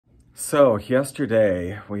So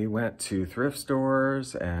yesterday we went to thrift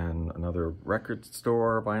stores and another record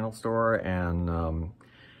store, vinyl store, and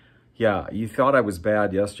yeah, you thought I was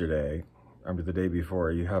bad yesterday. I mean, the day before.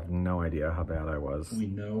 You have no idea how bad I was. We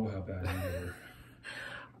know how bad you were.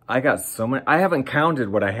 I got so many. I haven't counted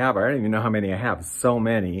what I have. I don't even know how many I have. So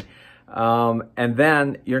many. And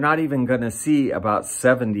then you're not even going to see about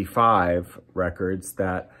 75 records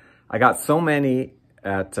that I got so many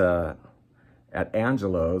at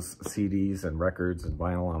Angelo's CDs and records and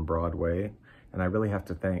vinyl on Broadway. And I really have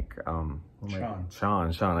to thank Sean.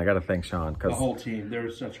 I got to thank Sean. The whole team. They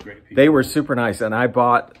were such great people. They were super nice. And I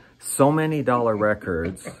bought so many dollar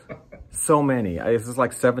records. So many. This is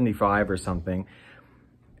like 75 or something.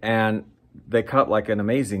 And they cut like an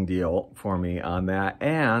amazing deal for me on that.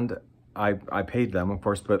 And I paid them, of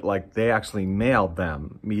course, but like they actually mailed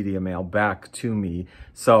them, media mail, back to me.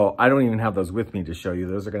 So I don't even have those with me to show you.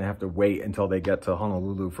 Those are going to have to wait until they get to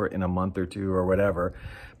Honolulu in a month or two or whatever.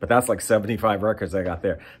 But that's like 75 records I got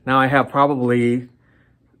there. Now I have probably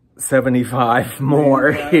 75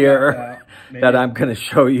 more here that I'm going to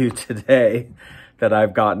show you today that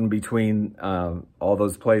I've gotten between all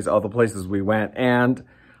the places we went, and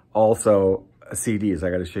also CDs. I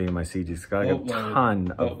got to show you my CDs. I got a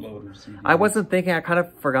ton of CDs. I wasn't thinking, I kind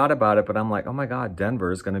of forgot about it, but I'm like, oh my God,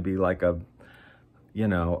 Denver is going to be like a, you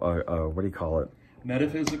know, what do you call it?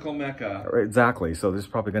 Metaphysical Mecca. Exactly. So there's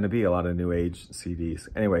probably going to be a lot of new age CDs.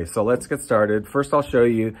 Anyway, so let's get started. First, I'll show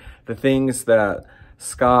you the things that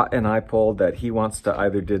Scott and I pulled that he wants to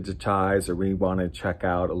either digitize or we want to check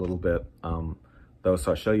out a little bit. Those.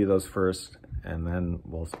 So I'll show you those first, and then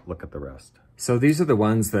we'll look at the rest. So these are the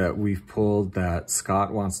ones that we've pulled that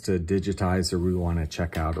Scott wants to digitize or we want to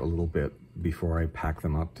check out a little bit before I pack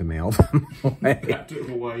them up to mail them away. Back to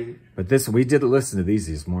Hawaii. But we did listen to these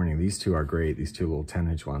this morning. These two are great. These two little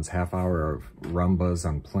 10-inch ones. Half hour of Rumbas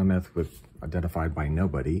on Plymouth with Identified by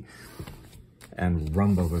Nobody, and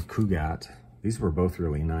Rumba with Kugat. These were both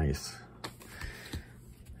really nice.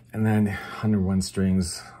 And then 101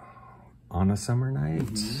 Strings On a Summer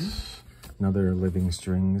Night. Another Living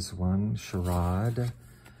Strings one, Charade.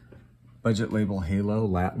 Budget Label Halo,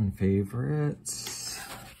 Latin Favorites.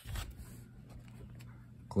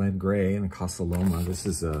 Glenn Gray and Casa Loma. This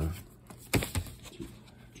is a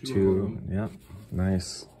two. Yep,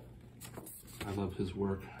 nice. I love his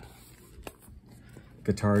work.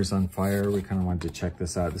 Guitars on Fire. We kind of wanted to check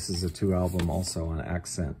this out. This is a 2 album also on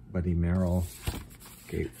Accent. Buddy Merrill,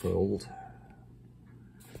 Gatefold.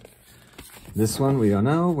 This one, we don't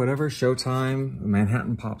know, whatever, Showtime,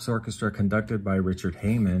 Manhattan Pops Orchestra, conducted by Richard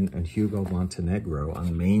Heyman and Hugo Montenegro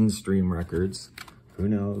on Mainstream Records. Who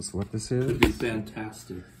knows what this is? Could be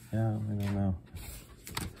fantastic. Yeah, I don't know.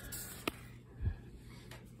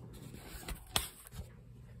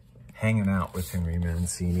 Hanging Out with Henry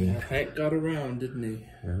Mancini. Yeah, Hank got around, didn't he?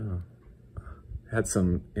 Yeah. Had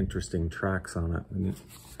some interesting tracks on it.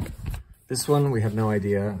 This one, we have no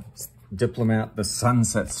idea. Diplomat, The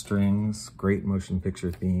Sunset Strings, great motion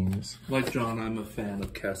picture themes. Like John, I'm a fan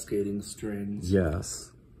of cascading strings.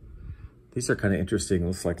 Yes. These are kind of interesting.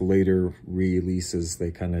 Looks like later releases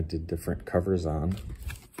they kind of did different covers on.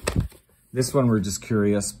 This one, we're just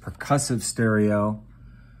curious. Percussive Stereo,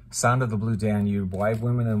 Sound of the Blue Danube, Wide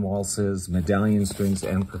Women and Waltzes, Medallion Strings,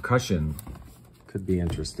 and Percussion. Could be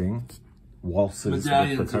interesting. Waltzes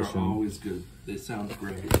Medallions with percussion. Are always good. They sound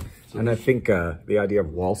great. So and I think the idea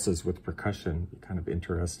of waltzes with percussion, kind of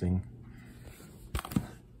interesting.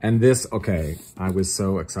 And this, okay, I was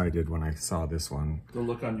so excited when I saw this one. The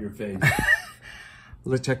look on your face.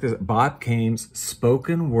 Let's check this. Bob Kame's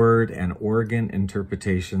spoken word and organ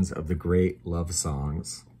interpretations of the great love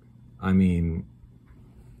songs. I mean,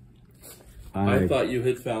 I thought you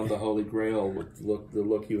had found the Holy Grail with the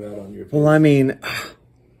look you had on your face. Well, I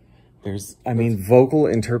mean, vocal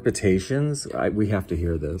interpretations. We have to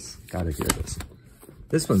hear this. Gotta hear this.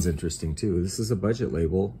 This one's interesting too. This is a budget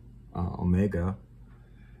label, Omega.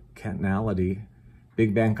 Kentonality.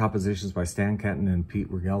 Big band compositions by Stan Kenton and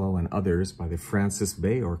Pete Rigello and others by the Francis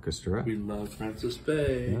Bay Orchestra. We love Francis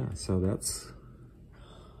Bay. Yeah, so let's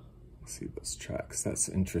see those tracks. That's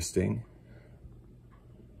interesting.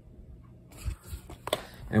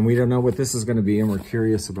 And we don't know what this is going to be, and we're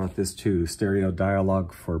curious about this too. Stereo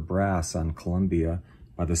Dialogue for Brass on Columbia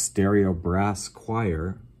by the Stereo Brass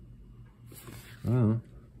Choir. Oh,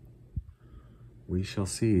 we shall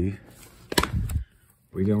see.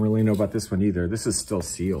 We don't really know about this one either. This is still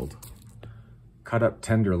sealed. Cut Up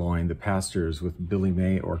Tenderloin, The Pastors with Billy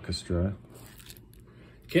May Orchestra.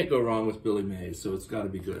 Can't go wrong with Billy May, so it's got to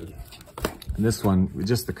be good. And this one,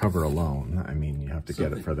 just the cover alone, I mean, you have to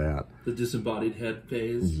get it for that. The disembodied head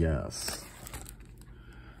phase? Yes.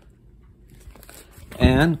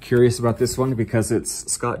 And curious about this one because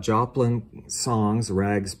it's Scott Joplin songs,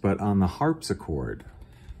 rags, but on the harpsichord.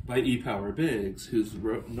 By E. Power Biggs, who's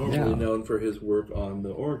normally known for his work on the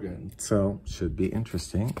organ. So, should be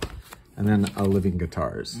interesting. And then living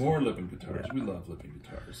guitars. More living guitars. Yeah. We love living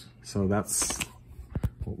guitars. So that's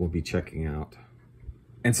what we'll be checking out.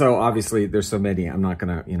 And so obviously there's so many, I'm not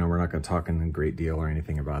gonna, we're not gonna talk in a great deal or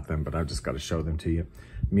anything about them, but I've just got to show them to you.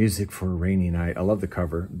 Music for a Rainy Night. I love the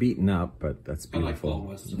cover. Beaten up, but that's beautiful. I like Paul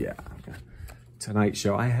Weston. Yeah. Okay. Tonight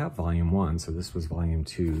Show. I have volume 1, so this was volume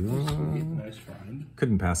 2. Oh, sweet. Nice find.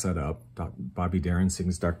 Couldn't pass that up. Bobby Darin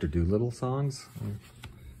sings Dr. Dolittle songs.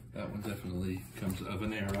 That one definitely comes of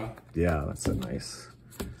an era. Yeah, that's a nice.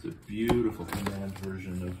 It's a beautiful command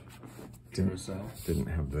version of Carousel. Didn't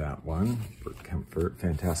have that one. Bert Comfort,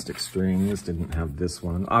 Fantastic Strings. Didn't have this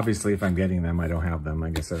one. Obviously, if I'm getting them, I don't have them. I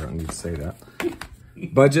guess I don't need to say that.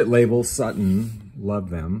 Budget label, Sutton. Love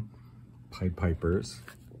them. Pied Pipers.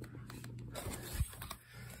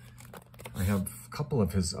 I have a couple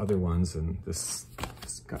of his other ones, and this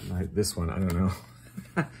one, I don't know.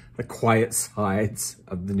 The Quiet Sides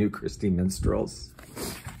of the New Christie Minstrels.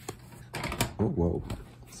 Oh, whoa,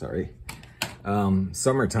 sorry.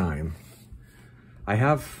 Summertime. I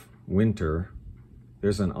have winter.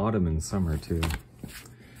 There's an autumn and summer too.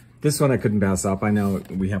 This one I couldn't pass up. I know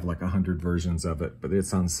we have like 100 versions of it, but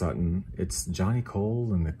it's on Sutton. It's Johnny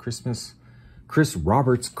Cole and the Chris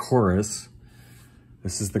Roberts Chorus.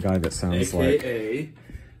 This is the guy that sounds AKA, like...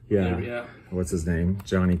 Yeah. What's his name?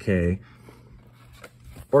 Johnny K.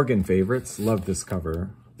 Organ favorites. Love this cover.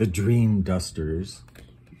 The Dream Dusters.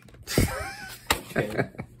 Okay.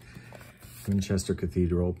 Winchester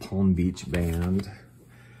Cathedral, Palm Beach Band.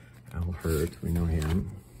 Al Hurt, we know him.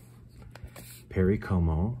 Perry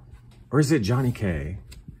Como. Or is it Johnny K?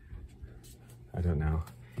 I don't know.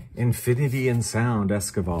 Infinity and Sound,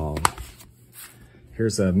 Esquivel.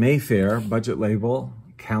 Here's a Mayfair budget label,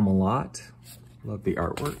 Camelot. Love the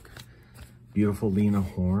artwork. Beautiful Lena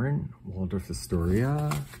Horne, Waldorf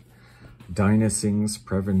Astoria. Dinah Sings,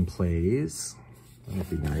 Previn Plays. That'd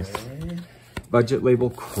be nice. Okay. Budget label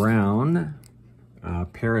Crown,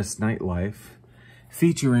 Paris Nightlife,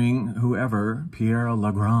 featuring whoever, Pierre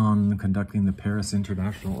Legrand conducting the Paris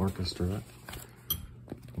International Orchestra.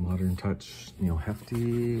 Modern Touch, Neil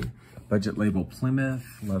Hefti. Budget label Plymouth,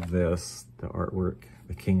 love this, the artwork,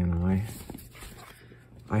 The King and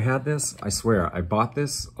I had this, I swear, I bought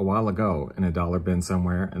this a while ago in a dollar bin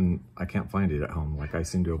somewhere, and I can't find it at home, like I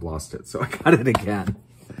seem to have lost it, so I got it again.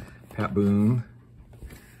 Pat Boone.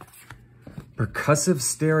 Percussive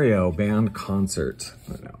Stereo Band Concert.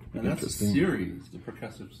 And that's a series, the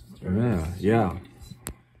Percussive Stereo. Yeah.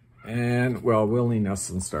 And, well, Willie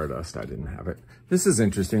Nelson Stardust, I didn't have it. This is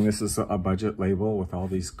interesting. This is a budget label with all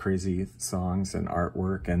these crazy songs and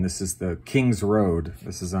artwork. And this is the King's Road.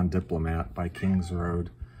 This is on Diplomat by King's Road.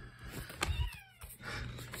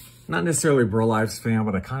 Not necessarily Burl Ives fan,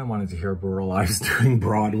 but I kind of wanted to hear Burl Ives doing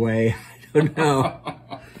Broadway. I don't know.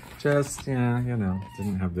 Just, yeah,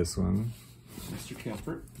 didn't have this one. Mr.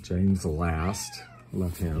 Comfort. James Last,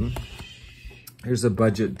 love him. Here's a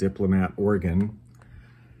budget Diplomat organ.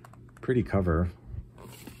 Pretty cover.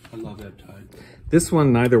 I love that type. This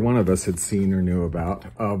one neither one of us had seen or knew about.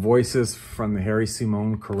 Voices from the Harry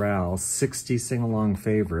Simone Chorale, 60 sing-along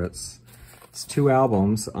favorites. It's 2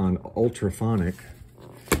 albums on Ultraphonic.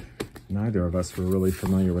 Neither of us were really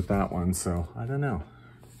familiar with that one, so I don't know.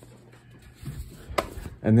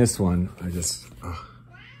 And this one,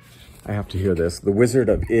 I have to hear this. The Wizard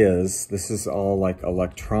of Iz. This is all like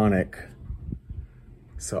electronic.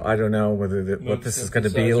 So I don't know whether what this is going to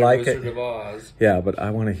be like. Wizard of Oz. Yeah, but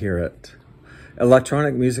I want to hear it.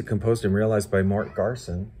 Electronic music composed and realized by Mort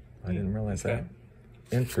Garson. I didn't realize that.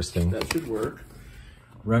 Interesting. That should work.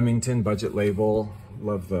 Remington budget label.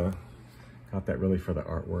 Love got that really for the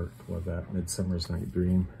artwork. Love that. Midsummer's Night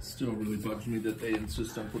Dream. Still really bugs me that they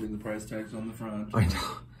insist on putting the price tags on the front. I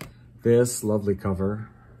know. This lovely cover.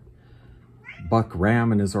 Buck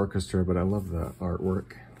Ram and his orchestra, but I love the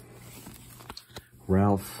artwork.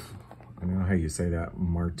 Ralph, I don't know how you say that,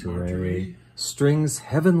 Marture. Strings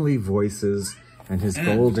Heavenly Voices and his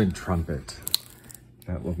golden trumpet.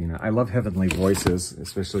 That will be nice. I love heavenly voices,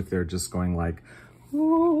 especially if they're just going like,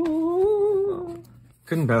 ooh.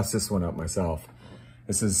 Couldn't pass this one up myself.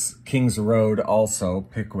 This is King's Road, also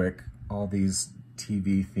Pickwick. All these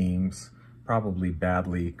TV themes, probably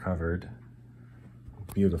badly covered.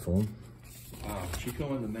 Beautiful. Wow,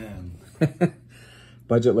 Chico and the Man.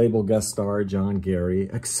 Budget label guest star John Gary.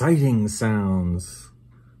 Exciting Sounds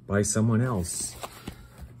by someone else.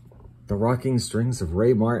 The Rocking Strings of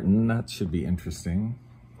Ray Martin. That should be interesting.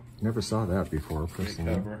 Never saw that before,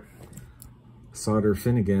 personally. Sauter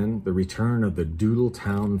Finnegan, The Return of the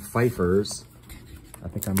Doodletown Fifers. I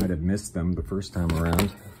think I might have missed them the first time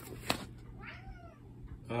around.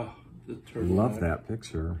 Oh, the turtle. Love that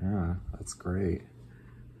picture. Yeah, that's great.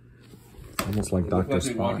 It's almost like Dr. Like Spock.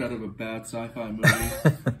 they walked out of a bad sci-fi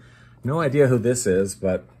movie. No idea who this is,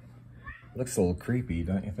 but it looks a little creepy,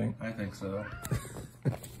 don't you think? I think so.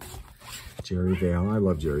 Jerry Vale. I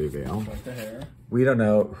love Jerry Vale. Like the hair. We don't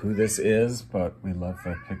know who this is, but we love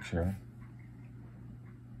that picture.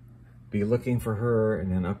 Be looking for her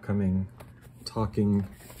in an upcoming talking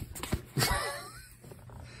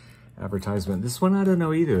advertisement. This one I don't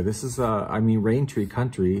know either. This is I mean, Rain Tree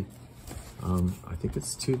Country. I think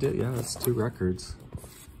it's it's 2 records.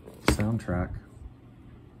 Soundtrack.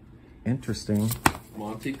 Interesting.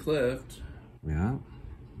 Monty Clift. Yeah.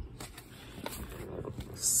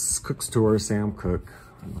 Cook's Tour, Sam Cooke.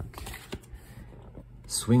 Like,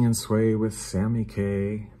 Swing and Sway with Sammy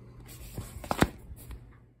Kaye.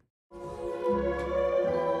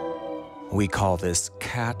 We call this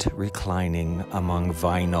cat reclining among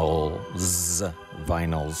vinyls.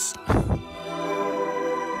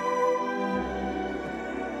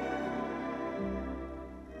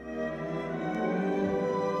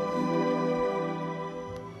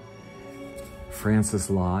 Francis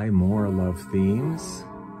Lai, More Love Themes.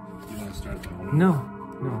 You want to start that one? No,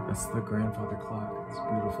 that's the grandfather clock. It's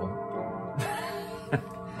beautiful.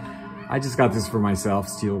 I just got this for myself,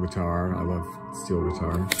 steel guitar. I love steel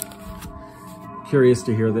guitar. Curious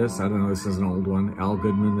to hear this. I don't know, this is an old one. Al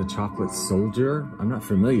Goodman, The Chocolate Soldier. I'm not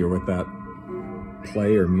familiar with that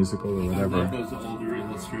play or musical or whatever. I love those older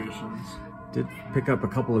illustrations. Did pick up a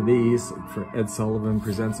couple of these for Ed Sullivan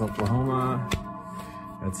Presents Oklahoma.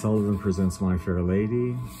 Ed Sullivan Presents My Fair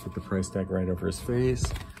Lady. Put the price tag right over his face.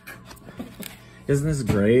 Isn't this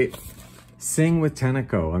great? Sing with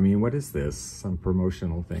Tenneco. I mean, what is this? Some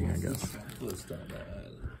promotional thing, I guess.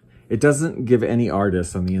 It doesn't give any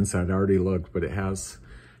artists on the inside. I already looked, but it has,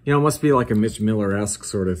 you know, it must be like a Mitch Miller-esque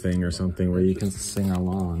sort of thing or something where you can sing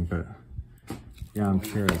along, but yeah, I'm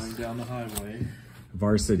curious. Going down the highway.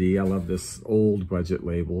 Varsity, I love this old budget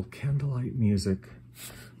label. Candlelight Music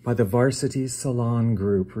by the Varsity Salon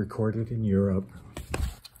Group, recorded in Europe.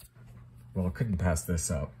 Well, I couldn't pass this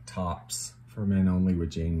up. Tops for Men Only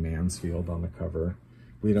with Jane Mansfield on the cover.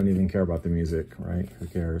 We don't even care about the music, right? Who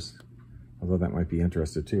cares? Although that might be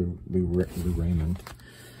interested too. Lou Raymond.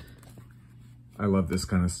 I love this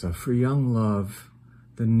kind of stuff. For Young Love,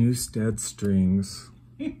 the Newstead Strings.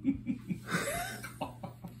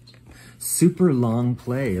 Super long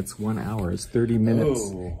play. It's 1 hour. It's 30 minutes.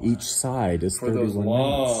 Oh, each side is 31 minutes. For those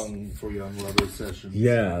long For Young Lovers sessions.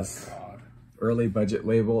 Yes. Oh, God. Early budget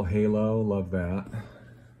label, Halo. Love that.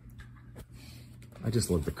 I just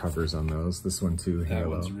love the covers on those. This one too, Halo. That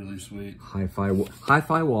one's really sweet.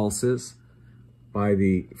 Hi-Fi Waltzes by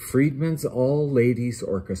the Friedman's All Ladies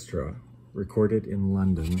Orchestra, recorded in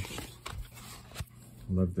London.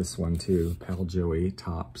 Love this one too. Pal Joey,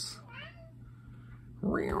 Tops.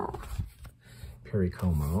 Perry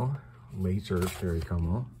Como, later Perry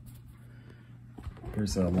Como.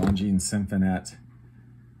 Here's a Longines Symphonette,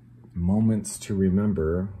 Moments to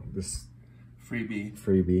Remember. This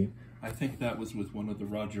freebie. I think that was with one of the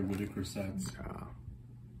Roger Whittaker sets.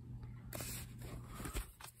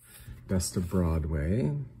 Best of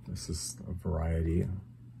Broadway. This is a variety.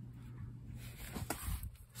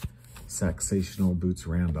 Saxational Boots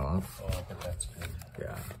Randolph. Oh, but that's good.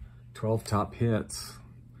 Yeah. 12 top hits.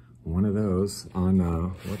 One of those on,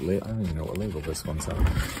 what label? I don't even know what label this one's on. In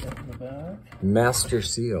the back. Master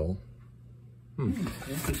Seal.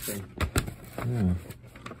 Interesting. Yeah.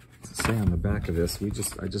 What's it say on the back of this?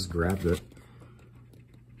 I just grabbed it.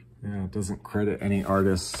 Yeah, it doesn't credit any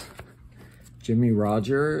artists. Jimmy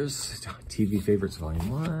Rogers, TV Favorites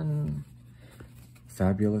Volume 1.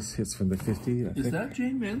 Fabulous Hits from the 50s. Is that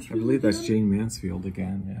Jane Mansfield? I believe that's Jane Mansfield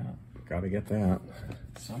again, yeah. Gotta get that.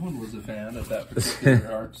 Someone was a fan of that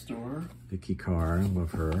particular art store. Vicky Carr,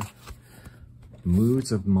 love her.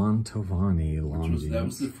 Moods of Mantovani, Longines. That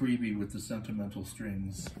was the freebie with the sentimental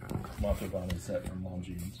strings. Mantovani set from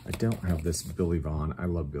Longines. I don't have this Billy Vaughn. I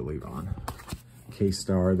love Billy Vaughn.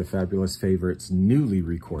 K-Star, The Fabulous Favorites, newly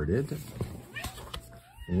recorded.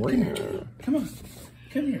 Come on.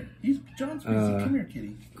 Come here. John's busy. Come here,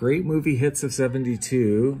 kitty. Great movie hits of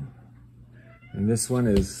 72. And this one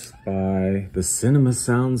is by the Cinema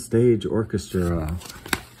Soundstage Orchestra.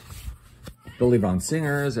 Billy Vaughn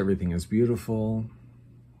Singers, Everything is Beautiful.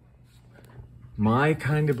 My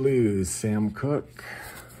Kind of Blues, Sam Cooke.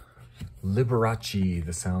 Liberace,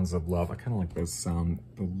 The Sounds of Love. I kind of like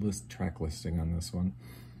the track listing on this one.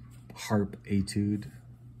 Harp Etude.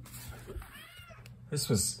 This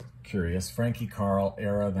was curious. Frankie Carl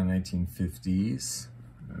era, the 1950s.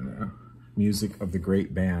 Music of the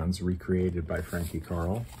great bands recreated by Frankie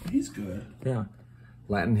Carl. He's good. Yeah.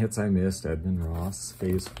 Latin hits I missed, Edmund Ross.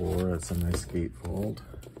 Phase 4, that's a nice gatefold.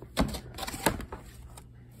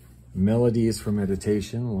 Melodies for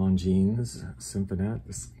Meditation, Longines, Symphonette.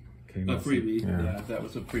 This came a freebie. Yeah, that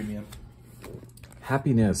was a premium.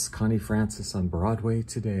 Happiness, Connie Francis on Broadway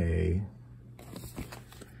today.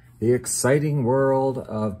 The Exciting World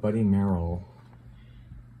of Buddy Merrill.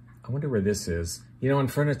 I wonder where this is. You know, in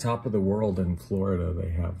front of Top of the World in Florida,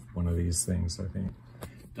 they have one of these things, I think.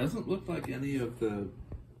 Doesn't look like any of the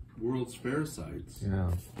World's Fair sites.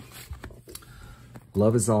 Yeah.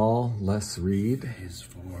 Love is All, Les Reed. Phase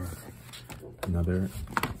 4. Another.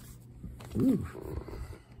 Ooh.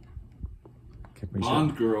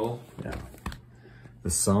 Bond Girl. Yeah.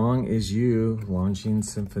 The Song Is You, Longines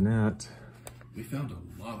Symphonette. We found a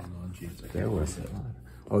lot of Longines. There was a lot.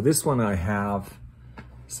 Oh, this one I have.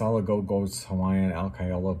 Solid Gold Goes Hawaiian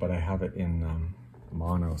Alcaiola, but I have it in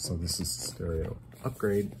mono, so this is stereo.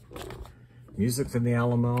 Upgrade. Music from the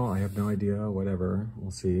Alamo, I have no idea, whatever, we'll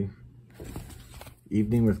see.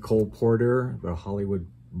 Evening with Cole Porter, the Hollywood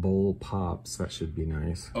Bowl Pops, that should be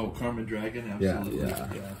nice. Oh, Carmen Dragon, absolutely.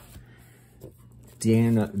 Yeah.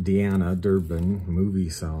 Deanna Durbin, movie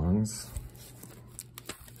songs.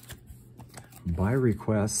 By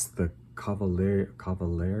request, the I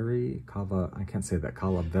can't say that,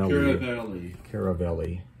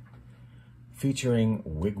 Caravelli. Featuring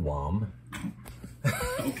Wigwam.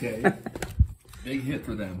 Okay. Big hit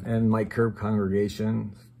for them. And Mike Curb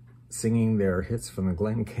Congregation singing their hits from the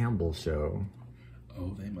Glenn Campbell Show.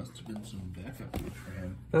 Oh, they must have been some backup group for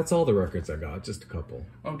him. That's all the records I got, just a couple.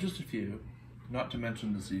 Oh, just a few. Not to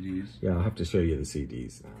mention the CDs. Yeah, I'll have to show you the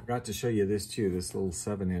CDs. I forgot to show you this too, this little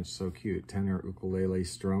 7-inch, so cute. Tenor ukulele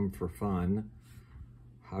strum for fun.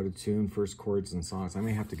 How to tune first chords and songs. I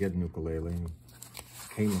may have to get an ukulele.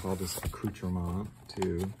 Came with all this accoutrement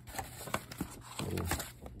too.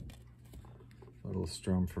 Little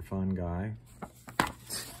strum for fun guy.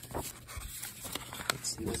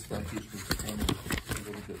 He looks like he's becoming a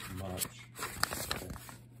little bit much.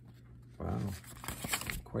 Wow,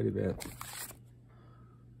 quite a bit.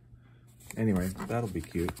 Anyway, that'll be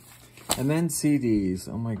cute. And then CDs.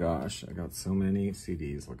 Oh my gosh, I got so many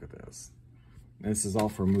CDs. Look at this. This is all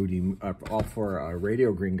for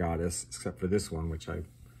Radio Green Goddess, except for this one, which I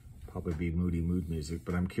probably be moody mood music.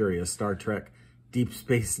 But I'm curious. Star Trek, Deep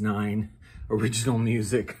Space Nine, original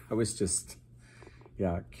music. I was just,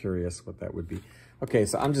 yeah, curious what that would be. Okay,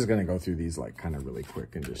 so I'm just gonna go through these like kind of really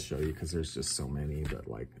quick and just show you because there's just so many. But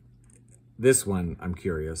like this one, I'm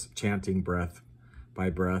curious. Chanting Breath by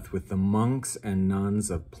Breath with the monks and nuns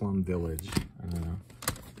of Plum Village. I don't know.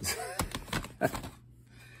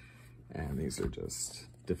 And these are just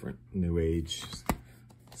different new age,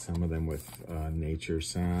 some of them with nature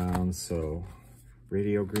sounds. So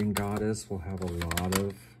Radio Green Goddess will have a lot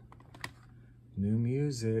of new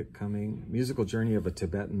music coming. Musical Journey of a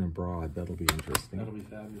Tibetan Abroad. That'll be interesting. That'll be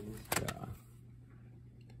fabulous. Yeah.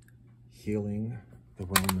 Healing, the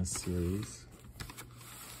Wellness series.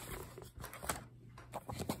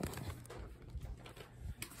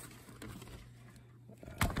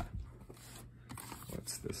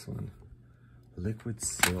 What's this one? Liquid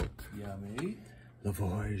Silk. Yummy. La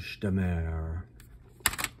Voyage de Mer.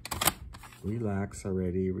 Relax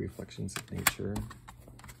Already, Reflections of Nature.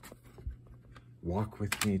 Walk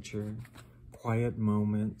with Nature. Quiet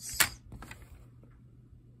Moments.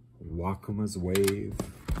 Wakuma's Wave.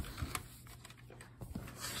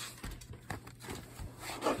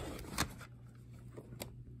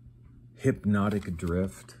 Hypnotic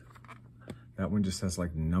Drift. That one just has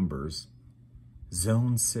like numbers.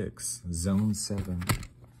 Zone 6, Zone 7.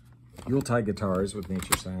 Yuletide Guitars with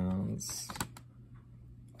Nature Sounds.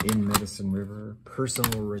 In Medicine River.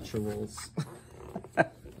 Personal Rituals.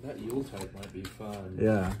 That Yuletide might be fun.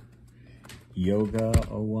 Yeah. Yoga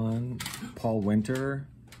 01. Paul Winter.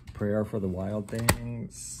 Prayer for the Wild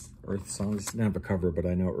Things. Earth Songs. Didn't have a cover, but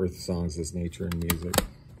I know Earth Songs is nature and music.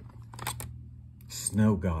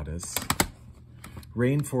 Snow Goddess.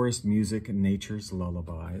 Rainforest Music and Nature's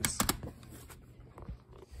Lullabies.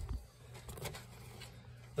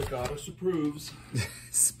 The goddess approves.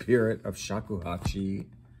 Spirit of Shakuhachi.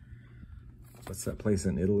 What's that place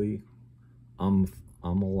in Italy?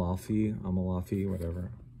 Amalfi,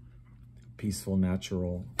 whatever. Peaceful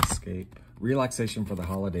Natural Escape. Relaxation for the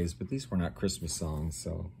Holidays, but these were not Christmas songs,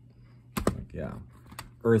 so like, yeah.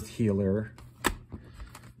 Earth Healer.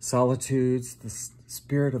 Solitudes, the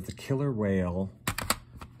Spirit of the Killer Whale.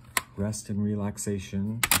 Rest and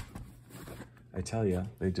Relaxation. I tell you,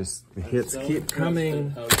 the hits keep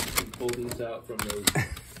coming. How you can pull these out from those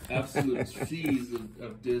absolute seas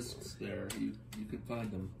of discs there. You can find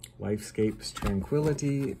them. Lifescapes,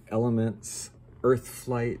 Tranquility, Elements, Earth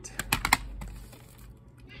Flight,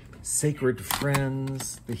 Sacred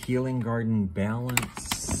Friends, The Healing Garden,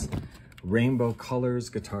 Balance, Rainbow Colors,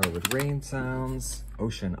 Guitar with Rain Sounds,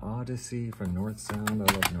 Ocean Odyssey for North Sound.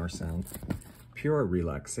 I love North Sound. Pure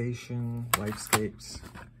Relaxation, Lifescapes,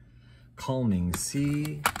 Calming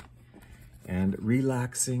Sea, and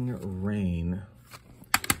Relaxing Rain.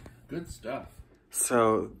 Good stuff.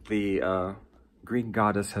 So the Green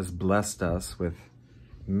Goddess has blessed us with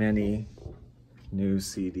many new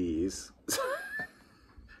CDs.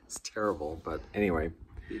 It's terrible, but anyway.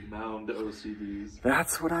 Big mound OCDs.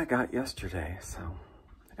 That's what I got yesterday, so.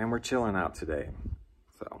 And we're chilling out today.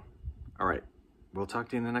 So, all right. We'll talk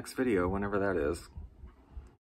to you in the next video, whenever that is.